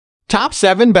Top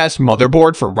 7 Best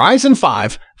Motherboard for Ryzen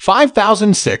 5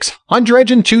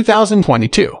 5600 in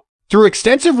 2022. Through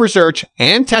extensive research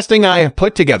and testing, I have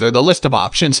put together the list of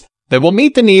options that will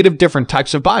meet the need of different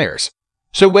types of buyers.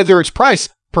 So whether it's price,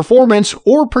 performance,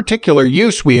 or particular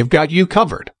use, we have got you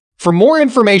covered. For more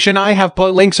information, I have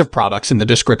put links of products in the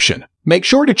description. Make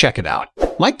sure to check it out.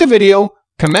 Like the video,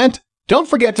 comment, don't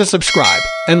forget to subscribe,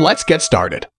 and let's get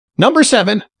started. Number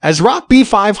 7. ASROCK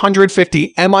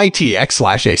B550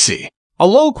 MITX/AC. A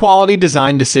low-quality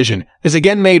design decision is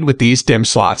again made with these DIMM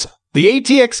slots. The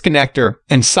ATX connector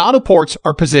and SATA ports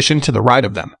are positioned to the right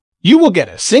of them. You will get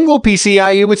a single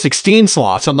PCIe with 16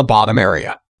 slots on the bottom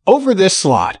area. Over this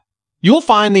slot, you'll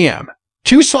find the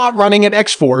M2 slot running at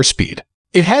X4 speed.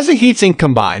 It has a heatsink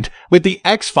combined with the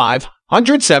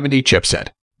X570 chipset.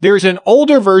 There is an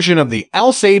older version of the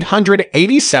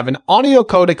LS887 audio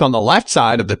codec on the left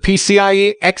side of the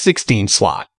PCIe X16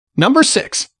 slot. Number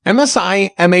 6.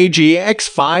 MSI MAG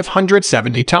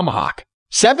X570 Tomahawk.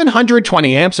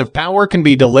 720 amps of power can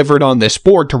be delivered on this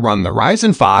board to run the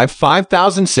Ryzen 5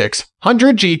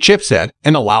 5600G chipset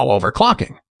and allow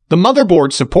overclocking. The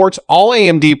motherboard supports all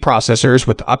AMD processors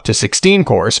with up to 16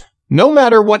 cores, no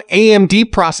matter what AMD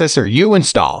processor you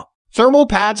install. Thermal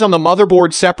pads on the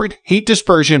motherboard separate heat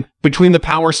dispersion between the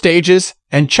power stages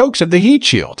and chokes of the heat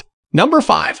shield. Number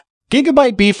 5.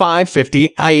 GIGABYTE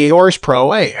B550 AORUS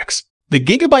Pro AX. The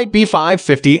GIGABYTE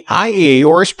B550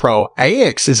 AORUS Pro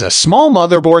AX is a small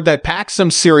motherboard that packs some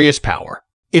serious power.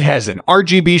 It has an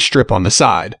RGB strip on the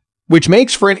side, which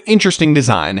makes for an interesting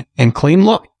design and clean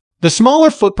look. The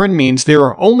smaller footprint means there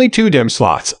are only 2 DIMM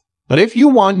slots, but if you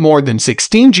want more than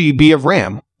 16 GB of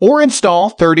RAM or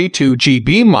install 32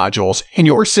 GB modules in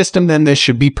your system, then this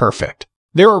should be perfect.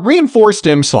 There are reinforced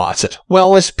DIMM slots as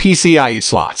well as PCIe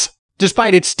slots.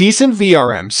 Despite its decent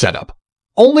VRM setup,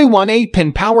 only one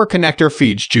 8-pin power connector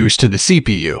feeds juice to the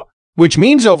CPU, which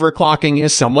means overclocking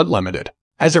is somewhat limited.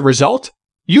 As a result,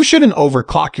 you shouldn't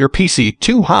overclock your PC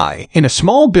too high in a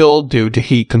small build due to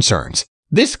heat concerns.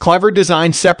 This clever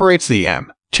design separates the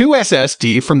M2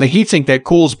 SSD from the heatsink that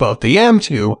cools both the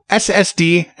M2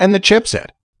 SSD and the chipset.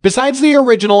 Besides the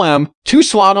original M2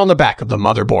 slot on the back of the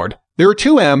motherboard, there are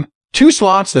 2 M2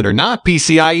 slots that are not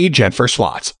PCIe Gen 4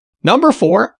 slots. Number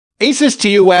 4. ASUS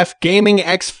TUF Gaming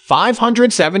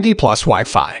X570 Plus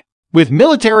Wi-Fi. With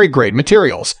military-grade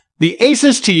materials, the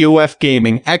ASUS TUF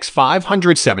Gaming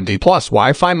X570 Plus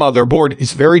Wi-Fi motherboard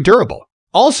is very durable.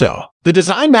 Also, the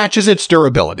design matches its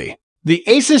durability. The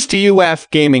ASUS TUF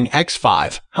Gaming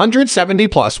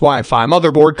X570 Plus Wi-Fi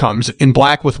motherboard comes in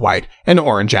black with white and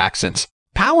orange accents.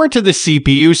 Power to the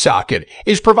CPU socket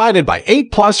is provided by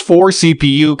 8+4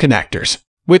 CPU connectors.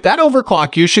 With that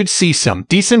overclock, you should see some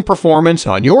decent performance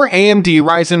on your AMD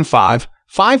Ryzen 5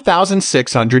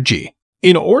 5600G.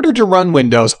 In order to run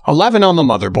Windows 11 on the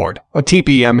motherboard, a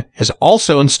TPM is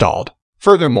also installed.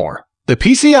 Furthermore, the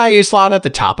PCIe slot at the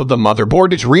top of the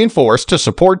motherboard is reinforced to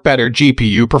support better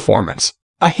GPU performance.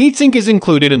 A heatsink is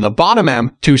included in the bottom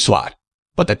M2 slot,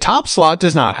 but the top slot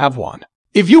does not have one.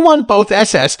 If you want both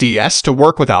SSDs to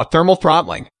work without thermal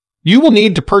throttling, you will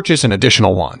need to purchase an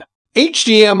additional one.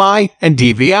 HDMI and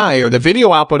DVI are the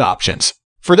video output options.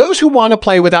 For those who want to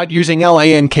play without using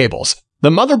LAN cables, the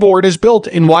motherboard is built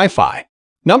in Wi-Fi.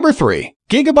 Number 3.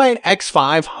 GIGABYTE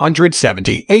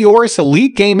X570 AORUS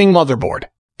Elite Gaming Motherboard.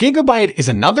 GIGABYTE is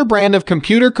another brand of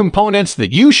computer components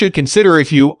that you should consider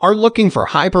if you are looking for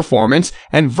high performance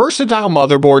and versatile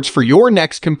motherboards for your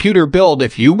next computer build.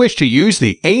 If you wish to use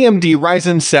the AMD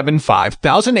Ryzen 7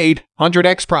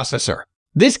 5800X processor,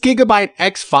 this GIGABYTE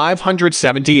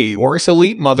X570 AORUS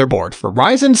Elite motherboard for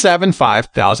Ryzen 7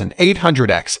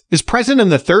 5800X is present in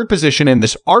the 3rd position in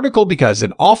this article because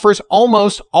it offers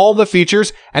almost all the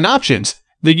features and options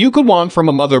that you could want from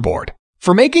a motherboard.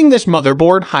 For making this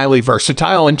motherboard highly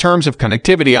versatile in terms of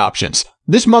connectivity options,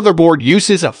 this motherboard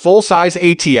uses a full-size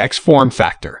ATX form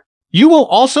factor. You will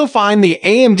also find the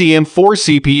AMD M4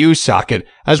 CPU socket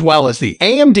as well as the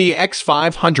AMD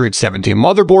X570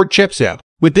 motherboard chipset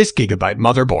with this GIGABYTE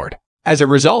motherboard. As a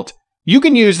result, you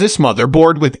can use this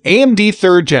motherboard with AMD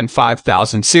 3rd Gen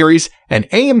 5000 series and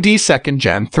AMD 2nd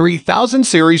Gen 3000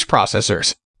 series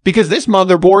processors. Because this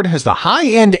motherboard has the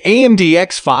high-end AMD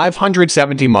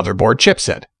X570 motherboard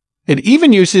chipset. It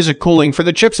even uses a cooling for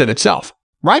the chipset itself.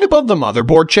 Right above the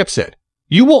motherboard chipset,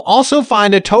 you will also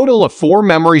find a total of 4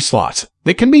 memory slots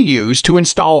that can be used to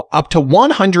install up to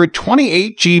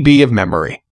 128 GB of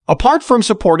memory. Apart from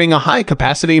supporting a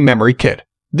high-capacity memory kit,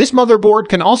 this motherboard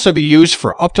can also be used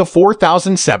for up to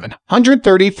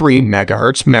 4,733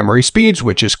 MHz memory speeds,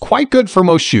 which is quite good for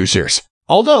most users.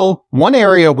 Although, one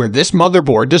area where this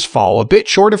motherboard does fall a bit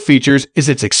short of features is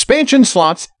its expansion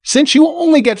slots, since you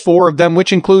only get 4 of them,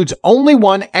 which includes only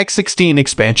one X16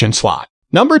 expansion slot.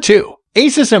 Number 2.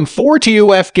 ASUS M4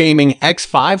 TUF Gaming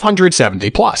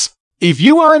X570 Plus. If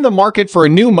you are in the market for a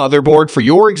new motherboard for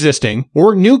your existing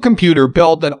or new computer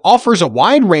build that offers a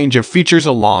wide range of features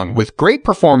along with great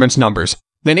performance numbers,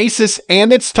 then ASUS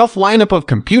and its tough lineup of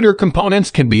computer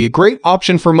components can be a great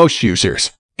option for most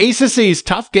users. ASUS's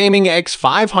TUF Gaming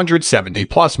X570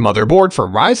 Plus motherboard for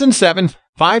Ryzen 7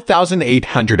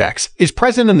 5800X is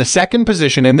present in the second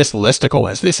position in this listicle,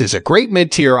 as this is a great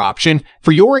mid-tier option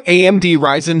for your AMD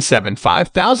Ryzen 7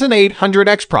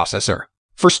 5800X processor.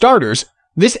 For starters,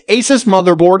 this ASUS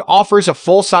motherboard offers a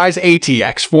full-size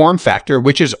ATX form factor,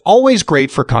 which is always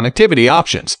great for connectivity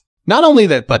options. Not only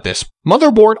that, but this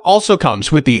motherboard also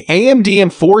comes with the AMD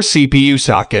M4 CPU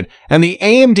socket and the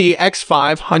AMD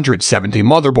X570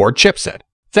 motherboard chipset.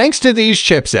 Thanks to these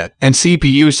chipset and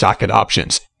CPU socket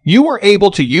options, you are able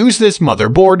to use this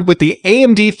motherboard with the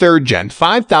AMD 3rd Gen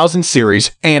 5000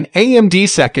 series and AMD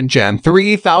 2nd Gen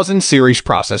 3000 series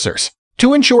processors.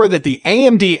 To ensure that the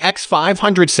AMD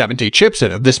X570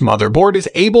 chipset of this motherboard is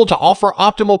able to offer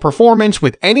optimal performance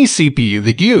with any CPU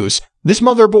that you use, this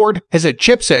motherboard has a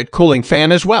chipset cooling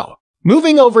fan as well.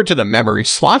 Moving over to the memory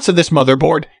slots of this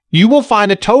motherboard, you will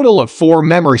find a total of 4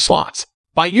 memory slots.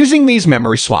 By using these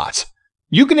memory slots,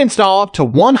 you can install up to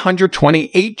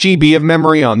 128 GB of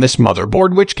memory on this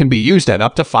motherboard, which can be used at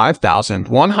up to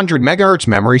 5100 MHz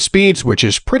memory speeds, which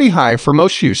is pretty high for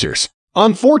most users.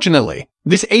 Unfortunately,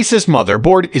 this ASUS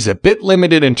motherboard is a bit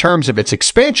limited in terms of its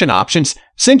expansion options,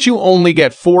 since you only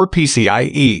get 4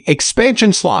 PCIe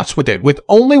expansion slots with it, with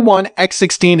only one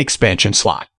X16 expansion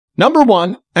slot. Number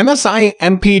 1. MSI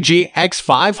MPG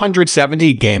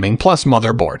X570 Gaming Plus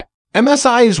motherboard.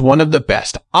 MSI is one of the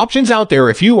best options out there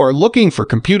if you are looking for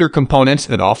computer components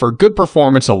that offer good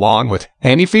performance along with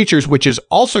any features, which is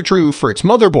also true for its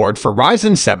motherboard for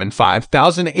Ryzen 7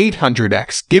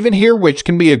 5800X given here, which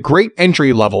can be a great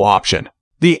entry-level option.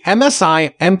 The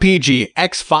MSI MPG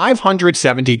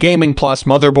X570 Gaming Plus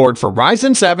motherboard for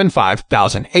Ryzen 7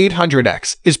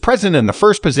 5800X is present in the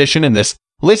first position in this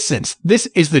list, since this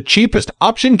is the cheapest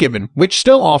option given, which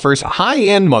still offers a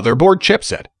high-end motherboard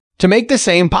chipset. To make the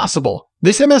same possible,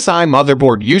 this MSI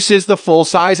motherboard uses the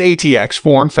full-size ATX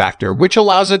form factor, which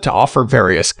allows it to offer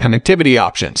various connectivity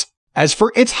options. As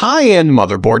for its high-end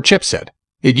motherboard chipset,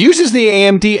 it uses the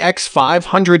AMD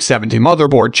X570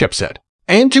 motherboard chipset.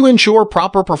 And to ensure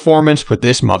proper performance with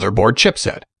this motherboard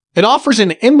chipset, it offers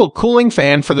an inbuilt cooling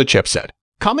fan for the chipset.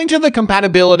 Coming to the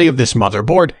compatibility of this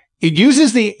motherboard, it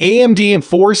uses the AMD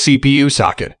M4 CPU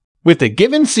socket. With the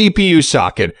given CPU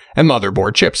socket and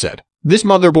motherboard chipset, this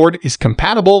motherboard is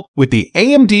compatible with the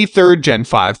AMD 3rd Gen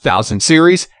 5000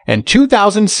 series and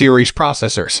 2000 series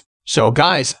processors. So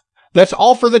guys, that's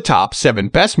all for the top 7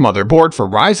 best motherboard for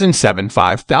Ryzen 7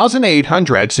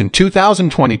 5800X in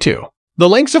 2022. The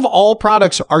links of all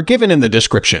products are given in the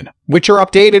description, which are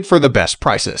updated for the best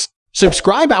prices.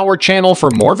 Subscribe our channel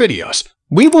for more videos.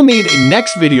 We will meet in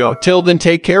next video. Till then,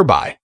 take care, bye.